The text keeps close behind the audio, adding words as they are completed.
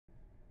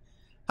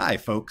Hi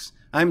folks,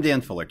 I'm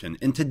Dan Fullerton,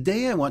 and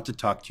today I want to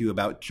talk to you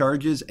about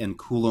charges and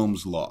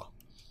Coulomb's law.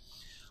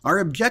 Our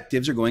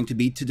objectives are going to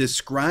be to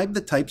describe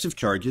the types of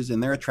charges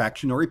and their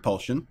attraction or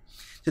repulsion,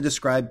 to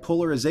describe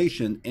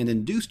polarization and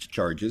induced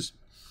charges,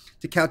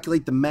 to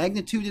calculate the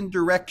magnitude and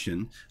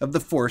direction of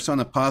the force on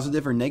a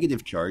positive or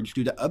negative charge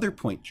due to other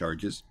point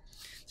charges,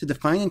 to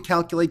define and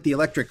calculate the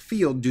electric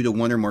field due to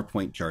one or more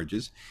point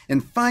charges,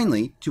 and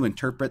finally, to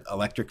interpret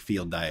electric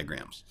field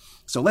diagrams.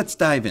 So let's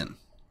dive in.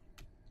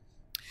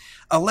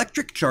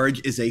 Electric charge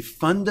is a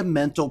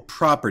fundamental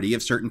property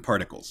of certain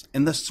particles,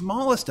 and the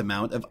smallest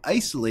amount of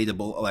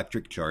isolatable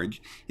electric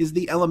charge is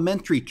the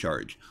elementary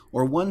charge,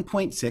 or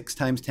 1.6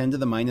 times 10 to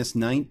the minus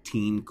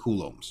 19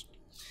 coulombs.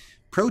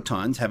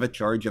 Protons have a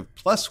charge of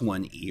plus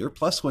 1 e, or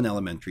plus 1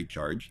 elementary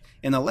charge,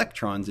 and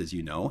electrons, as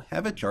you know,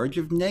 have a charge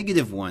of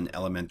negative 1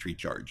 elementary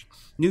charge.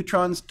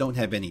 Neutrons don't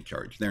have any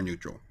charge, they're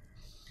neutral.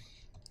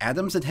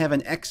 Atoms that have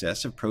an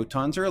excess of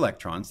protons or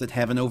electrons that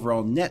have an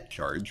overall net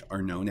charge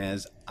are known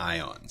as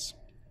ions.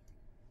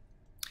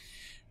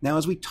 Now,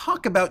 as we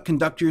talk about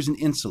conductors and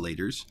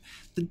insulators,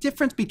 the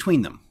difference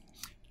between them.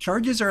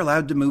 Charges are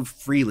allowed to move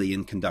freely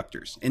in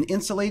conductors. In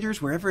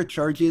insulators, wherever a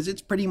charge is,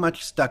 it's pretty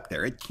much stuck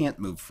there. It can't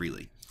move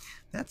freely.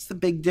 That's the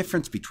big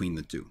difference between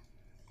the two.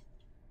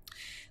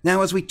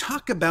 Now, as we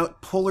talk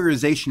about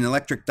polarization and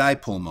electric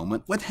dipole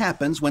moment, what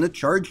happens when a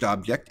charged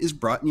object is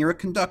brought near a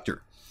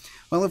conductor?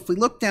 Well, if we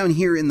look down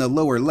here in the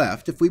lower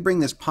left, if we bring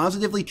this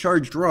positively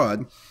charged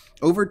rod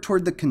over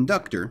toward the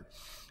conductor,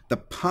 the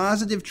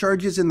positive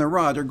charges in the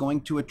rod are going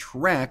to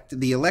attract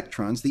the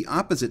electrons, the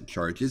opposite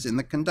charges in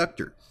the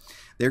conductor.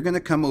 They're going to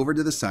come over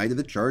to the side of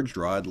the charged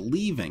rod,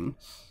 leaving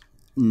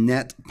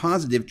net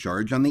positive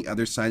charge on the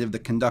other side of the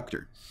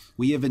conductor.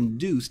 We have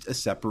induced a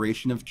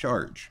separation of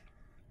charge.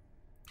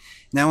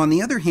 Now, on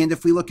the other hand,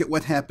 if we look at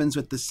what happens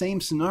with the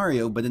same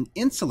scenario but an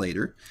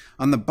insulator,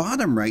 on the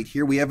bottom right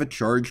here we have a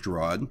charged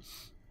rod,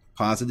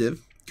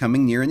 positive,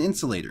 coming near an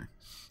insulator.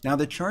 Now,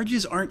 the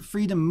charges aren't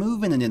free to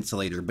move in an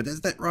insulator, but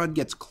as that rod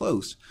gets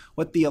close,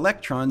 what the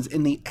electrons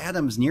in the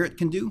atoms near it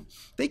can do,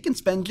 they can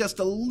spend just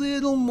a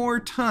little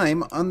more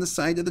time on the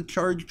side of the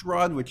charged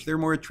rod, which they're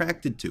more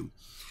attracted to.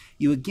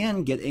 You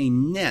again get a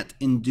net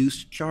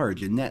induced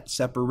charge, a net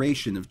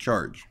separation of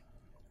charge.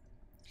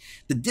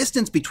 The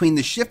distance between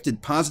the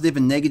shifted positive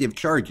and negative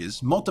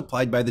charges,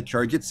 multiplied by the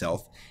charge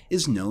itself,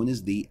 is known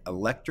as the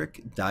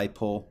electric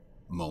dipole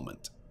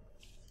moment.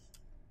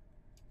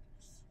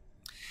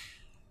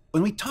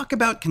 When we talk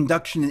about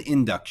conduction and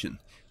induction,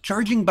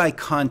 charging by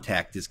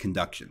contact is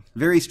conduction.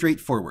 Very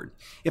straightforward.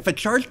 If a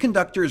charged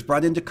conductor is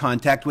brought into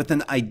contact with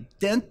an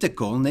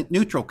identical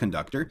neutral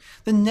conductor,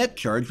 the net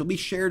charge will be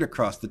shared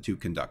across the two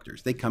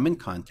conductors. They come in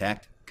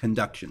contact,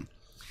 conduction.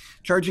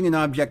 Charging an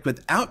object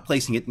without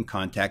placing it in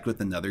contact with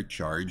another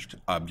charged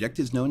object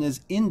is known as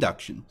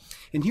induction.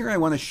 And here I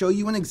want to show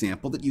you an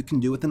example that you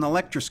can do with an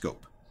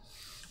electroscope.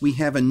 We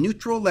have a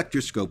neutral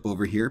electroscope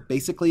over here,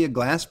 basically a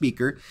glass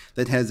beaker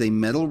that has a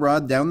metal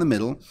rod down the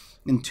middle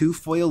and two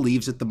foil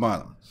leaves at the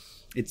bottom.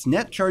 Its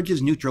net charge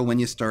is neutral when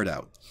you start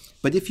out.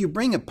 But if you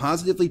bring a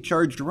positively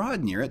charged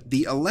rod near it,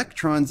 the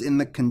electrons in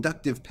the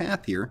conductive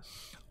path here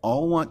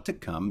all want to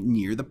come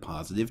near the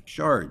positive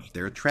charge.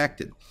 They're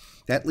attracted.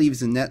 That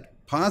leaves a net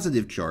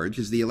positive charge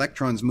as the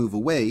electrons move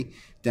away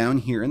down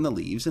here in the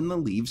leaves, and the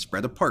leaves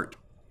spread apart.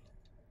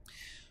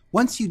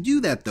 Once you do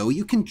that, though,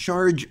 you can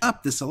charge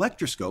up this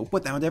electroscope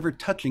without ever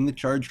touching the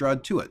charged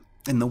rod to it.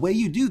 And the way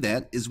you do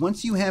that is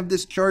once you have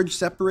this charge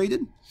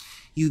separated,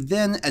 you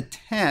then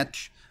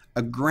attach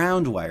a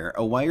ground wire,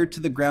 a wire to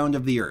the ground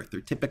of the earth,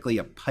 or typically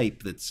a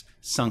pipe that's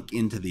sunk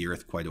into the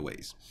earth quite a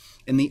ways.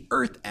 And the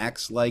earth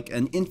acts like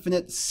an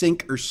infinite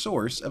sink or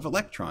source of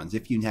electrons.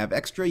 If you have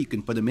extra, you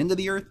can put them into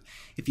the earth.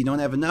 If you don't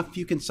have enough,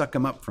 you can suck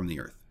them up from the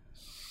earth.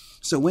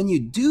 So when you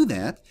do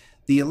that,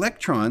 the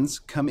electrons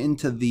come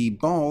into the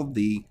ball,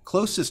 the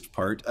closest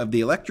part of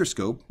the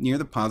electroscope near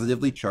the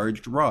positively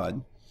charged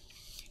rod,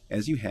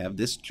 as you have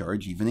this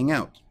charge evening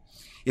out.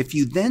 If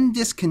you then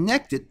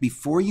disconnect it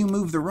before you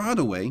move the rod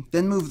away,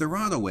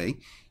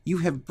 you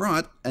have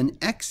brought an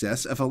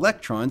excess of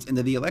electrons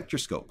into the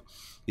electroscope.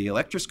 The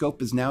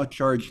electroscope is now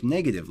charged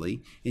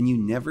negatively, and you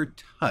never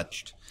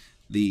touched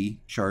the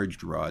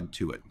charged rod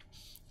to it.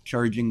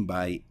 Charging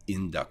by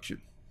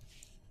induction.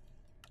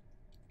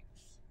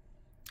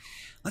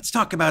 Let's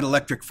talk about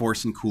electric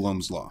force and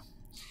Coulomb's law.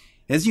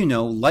 As you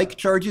know, like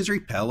charges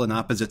repel and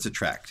opposites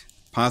attract.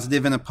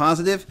 Positive and a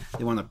positive,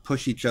 they want to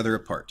push each other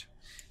apart.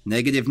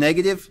 Negative,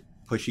 negative,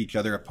 push each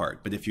other apart.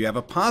 But if you have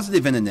a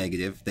positive and a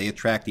negative, they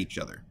attract each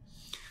other.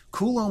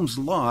 Coulomb's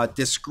law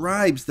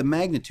describes the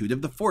magnitude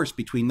of the force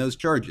between those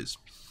charges.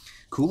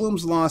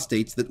 Coulomb's law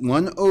states that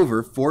 1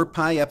 over 4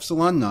 pi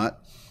epsilon naught,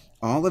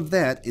 all of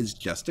that is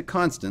just a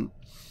constant,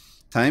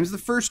 times the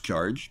first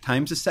charge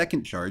times the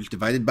second charge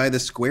divided by the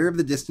square of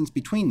the distance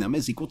between them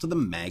is equal to the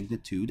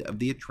magnitude of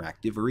the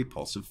attractive or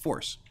repulsive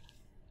force.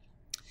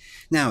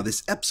 Now,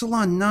 this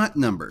epsilon naught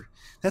number,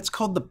 that's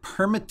called the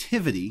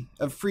permittivity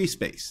of free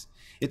space.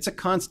 It's a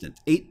constant,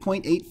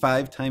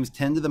 8.85 times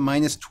 10 to the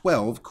minus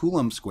 12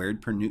 Coulomb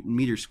squared per Newton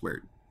meter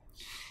squared.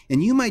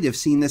 And you might have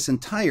seen this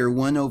entire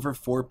 1 over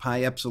 4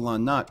 pi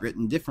epsilon naught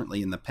written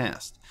differently in the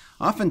past.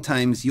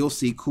 Oftentimes you'll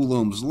see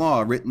Coulomb's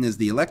law written as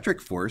the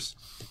electric force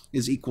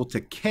is equal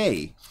to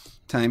K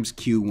times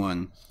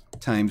Q1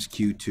 times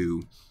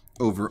Q2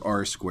 over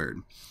R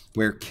squared,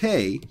 where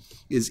K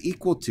is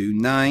equal to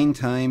 9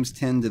 times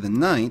 10 to the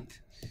 9th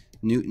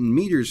Newton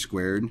meters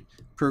squared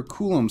per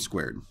Coulomb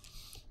squared.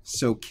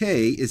 So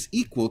K is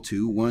equal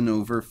to 1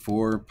 over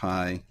 4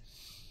 pi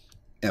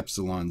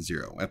epsilon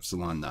 0,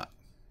 epsilon naught.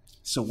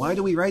 So why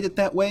do we write it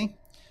that way?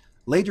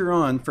 Later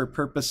on, for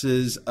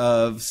purposes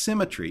of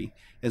symmetry,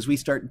 as we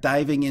start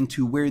diving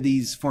into where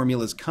these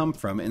formulas come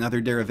from and other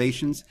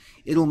derivations,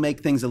 it'll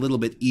make things a little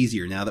bit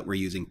easier now that we're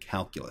using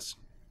calculus.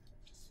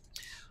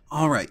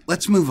 All right,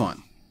 let's move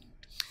on.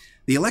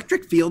 The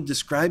electric field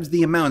describes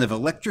the amount of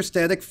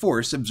electrostatic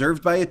force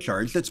observed by a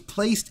charge that's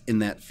placed in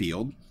that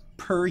field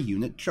per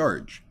unit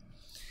charge.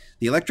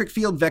 The electric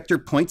field vector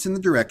points in the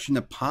direction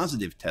a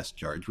positive test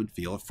charge would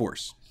feel a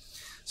force.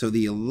 So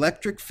the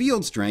electric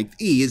field strength,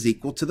 E, is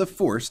equal to the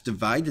force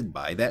divided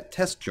by that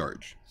test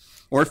charge,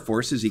 or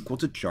force is equal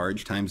to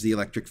charge times the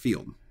electric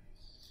field.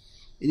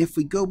 And if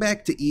we go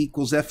back to E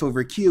equals F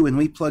over Q and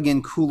we plug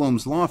in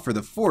Coulomb's law for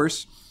the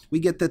force, we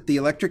get that the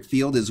electric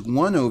field is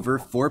 1 over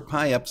 4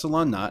 pi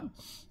epsilon naught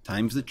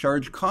times the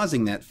charge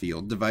causing that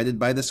field divided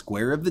by the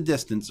square of the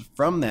distance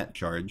from that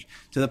charge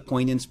to the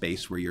point in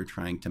space where you're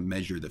trying to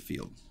measure the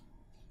field.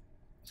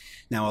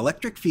 Now,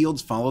 electric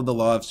fields follow the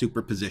law of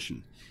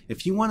superposition.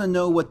 If you want to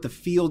know what the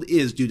field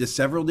is due to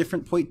several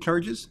different point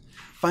charges,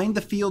 find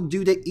the field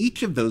due to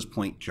each of those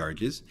point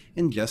charges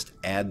and just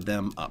add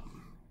them up.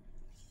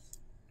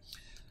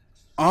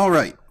 All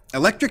right,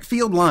 electric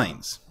field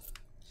lines.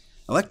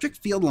 Electric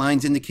field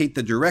lines indicate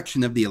the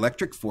direction of the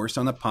electric force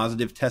on a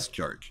positive test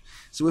charge.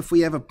 So if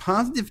we have a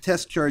positive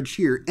test charge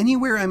here,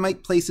 anywhere I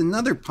might place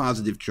another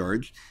positive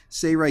charge,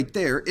 say right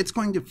there, it's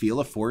going to feel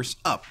a force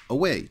up,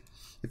 away.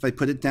 If I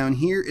put it down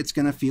here, it's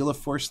going to feel a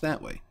force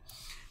that way.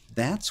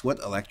 That's what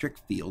electric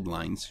field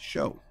lines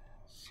show.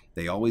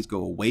 They always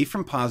go away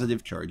from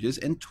positive charges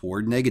and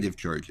toward negative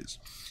charges.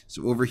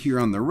 So over here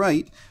on the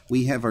right,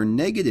 we have our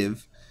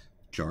negative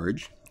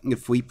charge.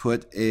 If we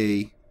put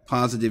a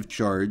positive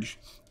charge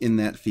in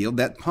that field,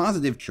 that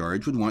positive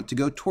charge would want to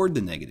go toward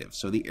the negative,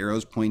 so the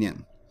arrows point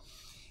in.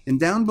 And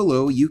down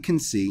below, you can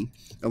see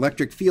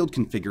electric field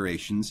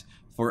configurations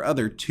for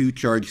other two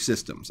charge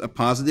systems, a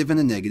positive and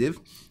a negative,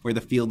 where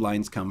the field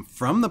lines come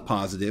from the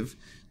positive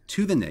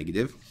to the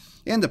negative,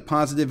 and a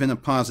positive and a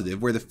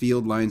positive, where the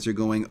field lines are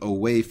going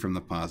away from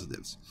the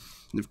positives.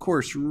 And of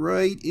course,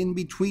 right in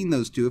between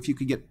those two, if you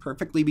could get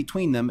perfectly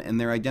between them and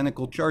their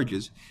identical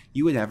charges,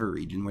 you would have a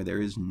region where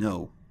there is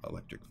no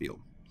electric field.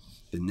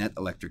 The net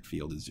electric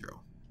field is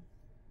 0.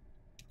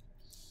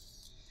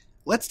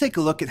 Let's take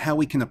a look at how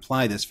we can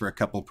apply this for a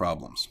couple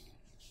problems.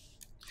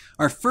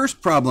 Our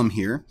first problem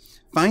here,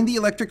 find the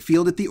electric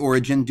field at the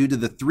origin due to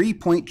the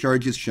 3-point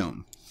charges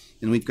shown.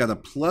 And we've got a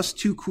plus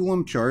 2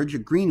 Coulomb charge, a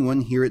green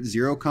one here at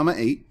 0,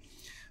 8,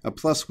 a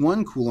plus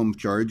 1 Coulomb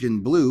charge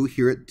in blue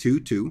here at 2,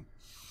 2,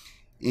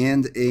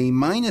 and a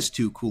minus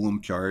 2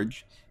 Coulomb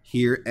charge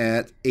here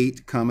at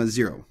 8,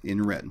 0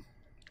 in red.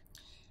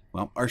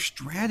 Well, our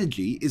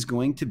strategy is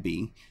going to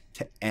be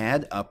to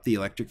add up the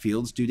electric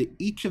fields due to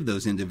each of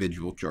those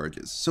individual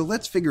charges. So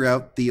let's figure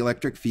out the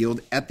electric field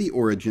at the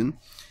origin,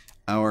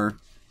 our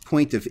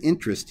point of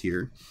interest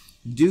here,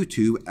 due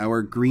to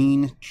our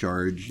green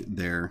charge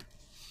there,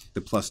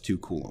 the plus 2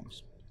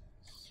 coulombs.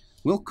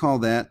 We'll call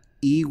that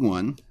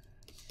E1,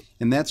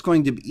 and that's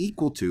going to be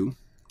equal to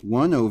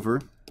 1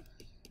 over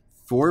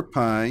 4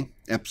 pi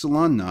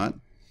epsilon naught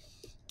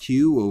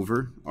Q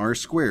over R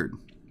squared.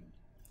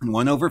 And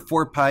 1 over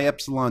 4 pi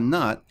epsilon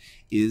naught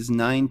is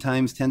 9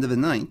 times 10 to the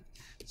 9th.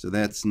 So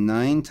that's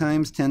 9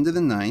 times 10 to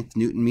the 9th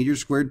Newton meters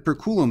squared per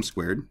Coulomb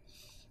squared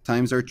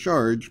times our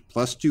charge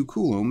plus 2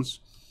 coulombs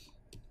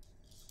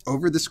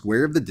over the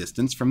square of the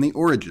distance from the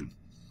origin,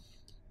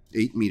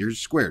 8 meters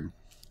squared.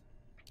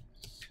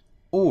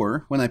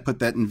 Or, when I put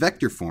that in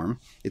vector form,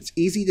 it's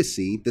easy to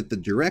see that the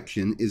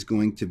direction is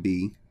going to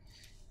be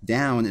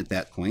down at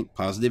that point.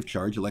 Positive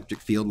charge,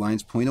 electric field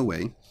lines point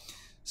away.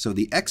 So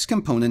the x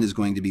component is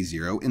going to be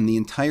 0, and the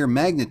entire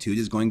magnitude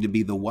is going to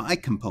be the y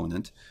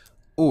component,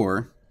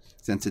 or,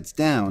 since it's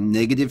down,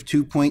 negative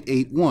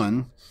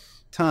 2.81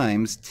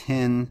 times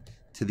 10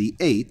 to the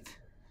 8th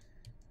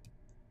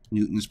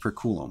newtons per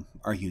coulomb,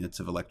 our units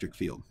of electric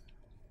field.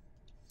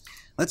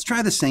 Let's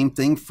try the same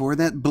thing for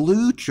that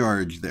blue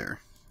charge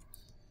there.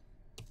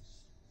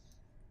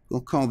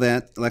 We'll call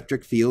that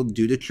electric field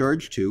due to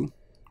charge 2,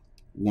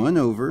 1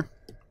 over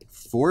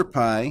 4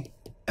 pi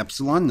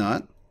epsilon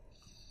naught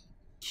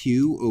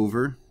Q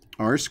over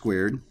R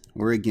squared,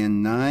 or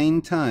again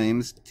 9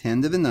 times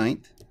 10 to the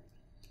 9th,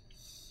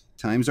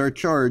 times our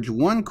charge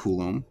 1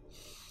 coulomb.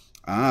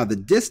 The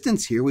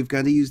distance here, we've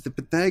got to use the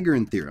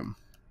Pythagorean theorem.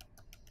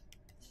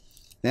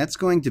 That's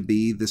going to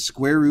be the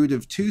square root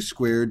of 2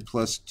 squared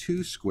plus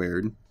 2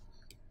 squared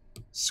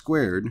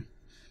squared,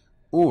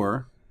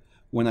 or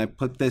when I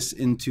put this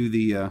into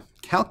the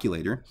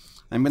calculator,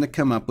 I'm going to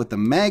come up with a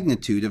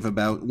magnitude of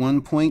about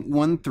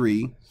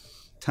 1.13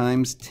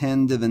 times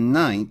 10 to the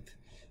 9th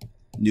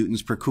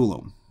newtons per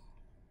coulomb.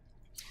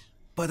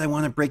 But I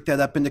want to break that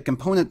up into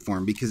component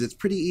form because it's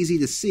pretty easy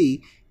to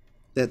see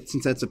that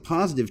since that's a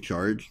positive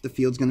charge, the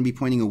field's going to be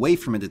pointing away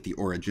from it at the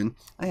origin.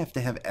 I have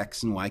to have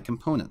x and y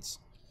components.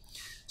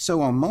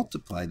 So I'll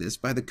multiply this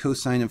by the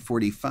cosine of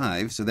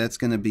 45, so that's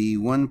going to be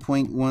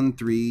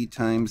 1.13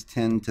 times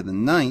 10 to the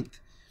 9th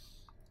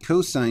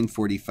cosine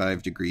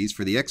 45 degrees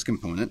for the x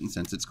component, and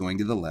since it's going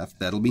to the left,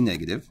 that'll be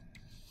negative.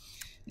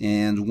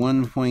 And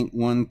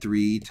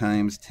 1.13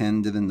 times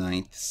 10 to the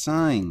 9th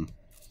sine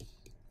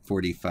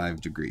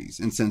 45 degrees.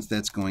 And since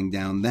that's going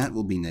down, that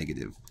will be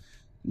negative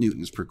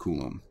newtons per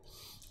coulomb.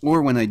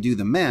 Or when I do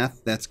the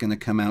math, that's going to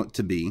come out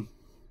to be,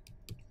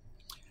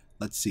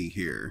 let's see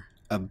here,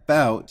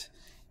 about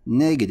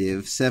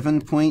negative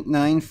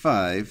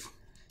 7.95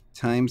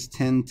 times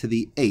 10 to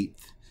the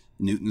 8th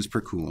newtons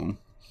per coulomb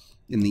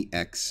in the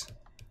x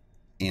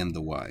and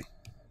the y.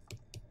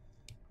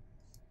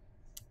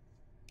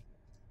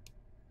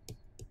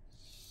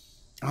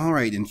 All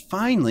right, and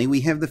finally, we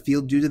have the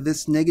field due to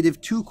this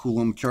negative 2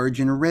 Coulomb charge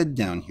in red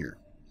down here.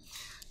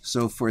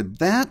 So for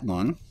that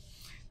one,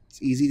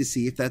 it's easy to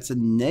see if that's a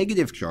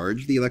negative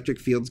charge, the electric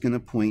field's going to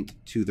point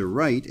to the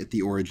right at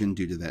the origin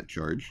due to that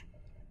charge.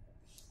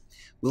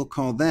 We'll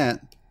call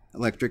that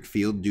electric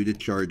field due to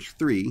charge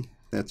 3.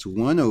 That's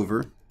 1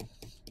 over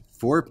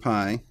 4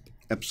 pi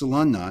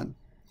epsilon naught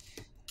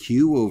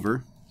q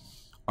over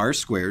r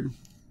squared,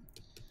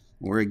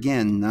 or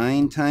again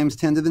 9 times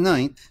 10 to the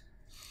 9th,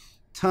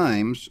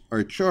 times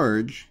our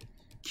charge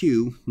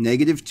q,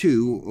 negative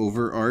 2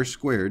 over r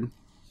squared,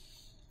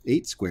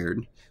 8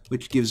 squared,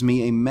 which gives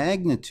me a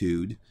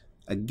magnitude,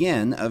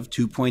 again, of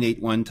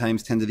 2.81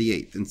 times 10 to the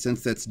 8th. And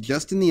since that's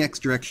just in the x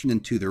direction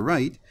and to the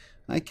right,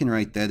 I can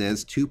write that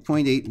as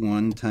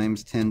 2.81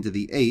 times 10 to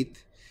the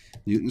 8th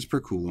newtons per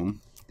coulomb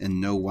and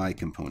no y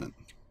component.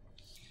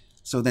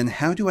 So then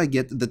how do I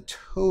get the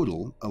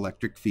total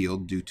electric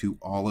field due to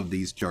all of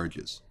these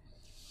charges?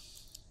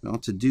 Well,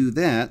 to do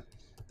that,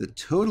 the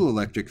total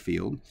electric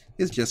field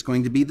is just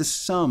going to be the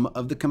sum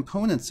of the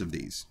components of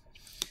these.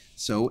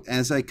 So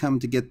as I come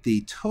to get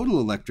the total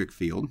electric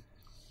field,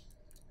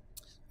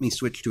 let me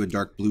switch to a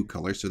dark blue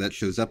color so that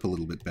shows up a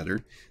little bit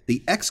better.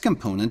 The x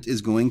component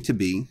is going to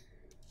be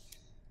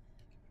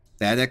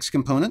that x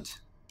component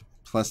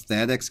plus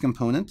that x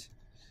component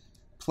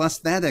plus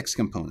that x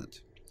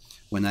component.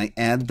 When I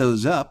add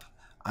those up,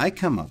 I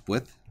come up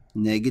with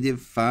negative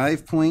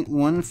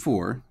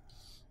 5.14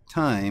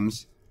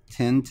 times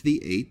 10 to the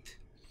 8th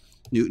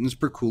newtons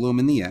per coulomb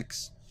in the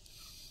x.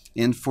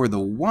 And for the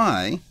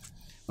y,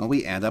 well,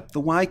 we add up the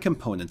y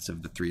components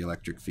of the 3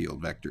 electric field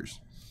vectors.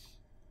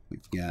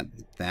 We've got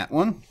that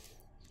one,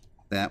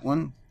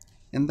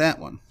 and that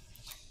one.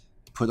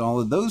 Put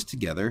all of those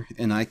together,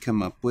 and I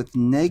come up with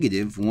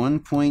negative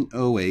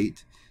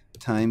 1.08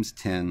 times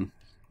 10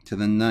 to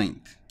the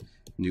 9th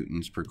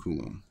newtons per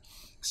coulomb.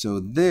 So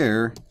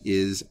there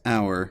is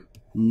our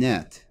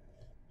net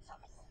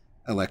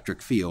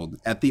electric field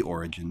at the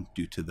origin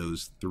due to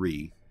those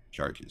 3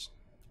 charges.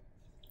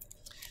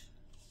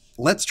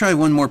 Let's try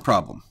one more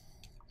problem.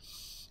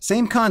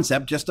 Same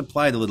concept, just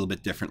applied a little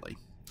bit differently.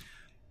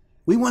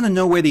 We want to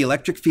know where the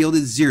electric field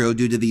is 0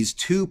 due to these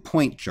 2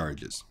 point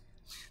charges.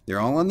 They're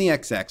all on the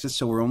x-axis,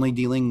 so we're only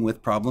dealing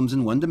with problems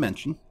in one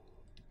dimension.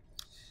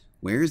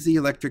 Where is the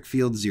electric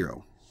field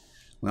 0?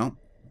 Well,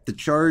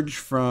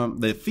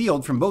 the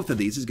field from both of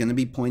these is going to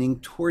be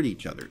pointing toward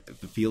each other. If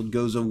the field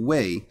goes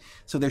away,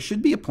 so there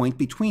should be a point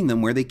between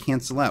them where they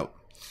cancel out.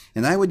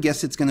 And I would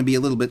guess it's going to be a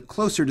little bit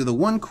closer to the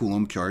 1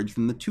 Coulomb charge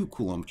than the 2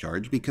 Coulomb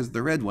charge, because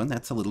the red one,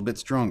 that's a little bit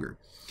stronger.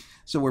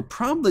 So we're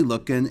probably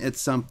looking at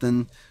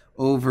something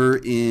over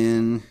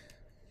in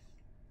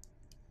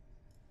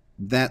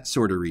that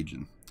sort of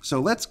region. So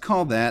let's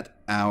call that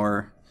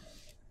our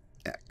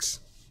x.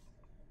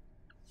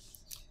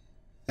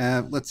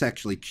 Let's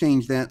actually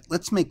change that.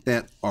 Let's make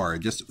that r,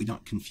 just so we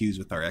don't confuse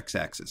with our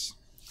x-axis.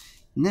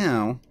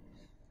 Now,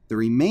 the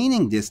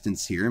remaining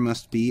distance here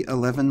must be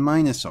 11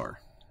 minus r.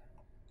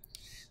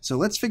 So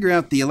let's figure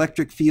out the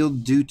electric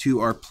field due to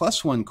our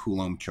plus 1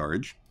 Coulomb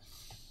charge.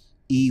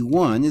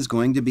 E1 is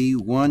going to be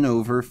 1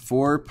 over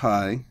 4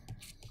 pi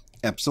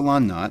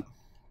epsilon naught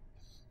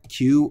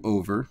q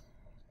over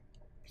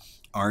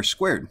r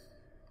squared.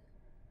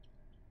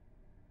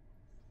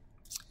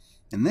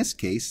 In this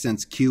case,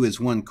 since q is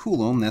 1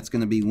 Coulomb, that's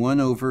going to be 1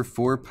 over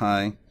 4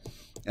 pi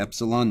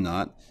epsilon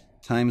naught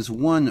times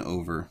 1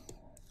 over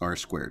r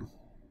squared.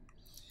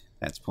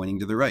 That's pointing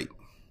to the right.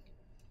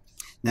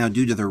 Now,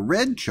 due to the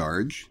red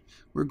charge,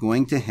 we're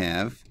going to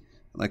have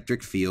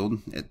electric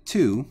field at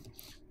 2,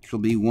 which will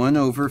be 1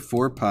 over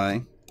 4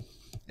 pi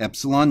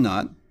epsilon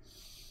naught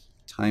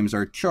times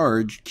our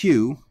charge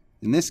q,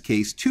 in this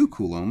case 2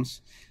 coulombs,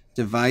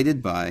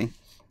 divided by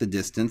the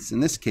distance,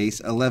 in this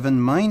case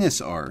 11 minus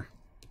r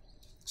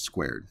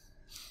squared.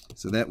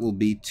 So that will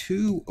be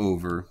 2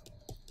 over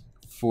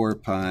 4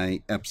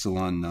 pi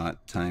epsilon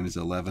naught times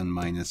 11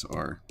 minus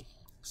r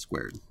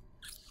squared.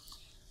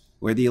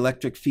 Where the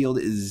electric field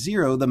is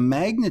 0, the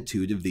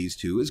magnitude of these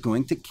two is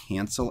going to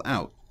cancel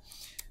out.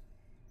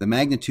 The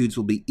magnitudes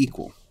will be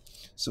equal.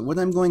 So what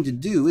I'm going to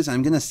do is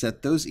I'm going to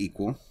set those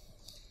equal.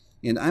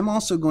 And I'm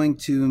also going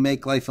to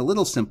make life a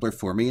little simpler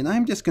for me, and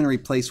I'm just going to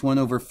replace 1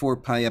 over 4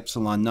 pi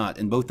epsilon naught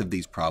in both of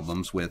these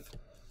problems with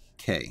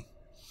k.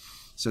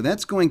 So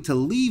that's going to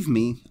leave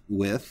me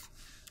with,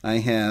 I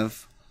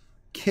have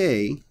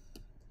k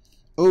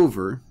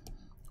over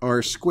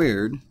r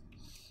squared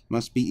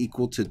must be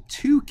equal to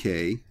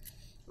 2k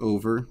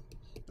over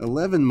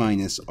 11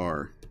 minus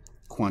r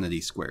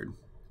quantity squared.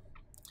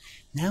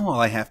 Now all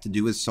I have to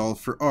do is solve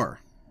for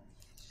r.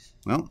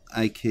 Well,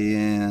 I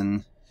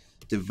can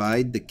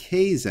divide the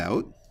k's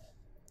out,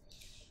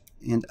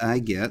 and I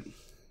get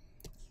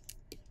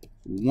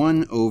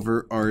 1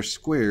 over r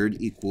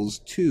squared equals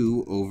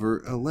 2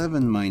 over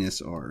 11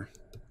 minus r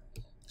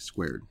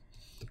squared.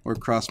 Or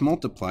cross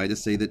multiply to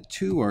say that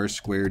 2r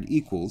squared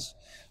equals,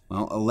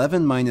 well,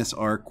 11 minus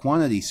r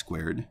quantity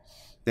squared.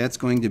 That's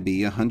going to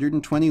be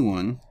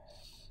 121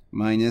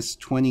 minus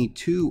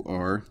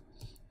 22r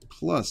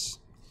plus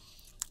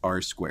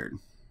r squared.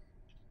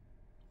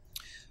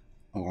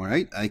 All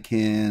right, I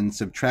can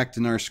subtract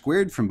an r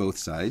squared from both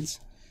sides.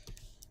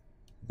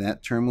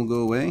 That term will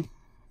go away.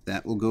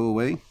 That will go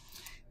away.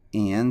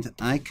 And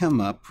I come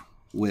up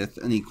with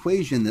an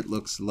equation that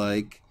looks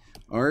like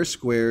r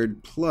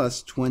squared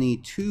plus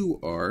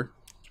 22r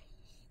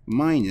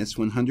minus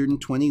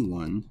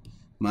 121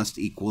 must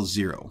equal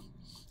 0.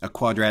 A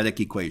quadratic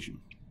equation.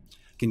 I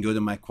can go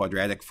to my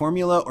quadratic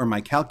formula or my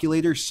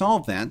calculator,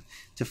 solve that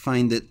to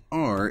find that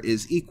r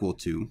is equal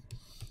to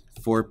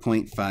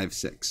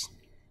 4.56.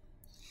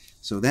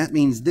 So that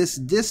means this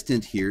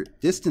distance here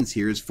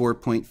is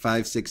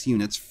 4.56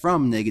 units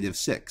from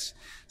 -6.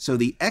 So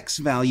the x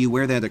value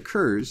where that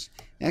occurs,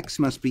 x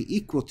must be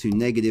equal to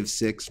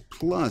 -6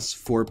 plus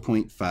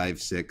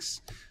 4.56.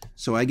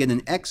 So I get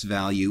an x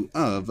value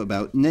of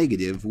about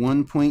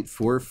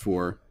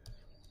 -1.44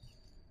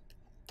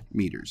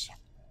 meters.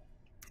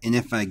 And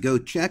if I go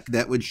check,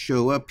 that would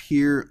show up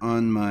here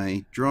on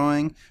my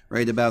drawing,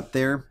 right about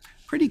there,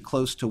 pretty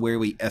close to where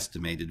we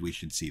estimated we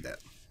should see that.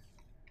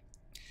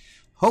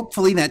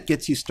 Hopefully that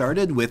gets you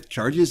started with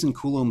charges and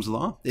Coulomb's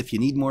law. If you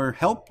need more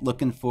help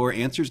looking for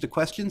answers to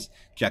questions,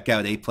 check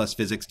out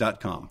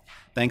aplusphysics.com.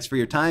 Thanks for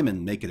your time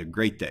and make it a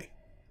great day.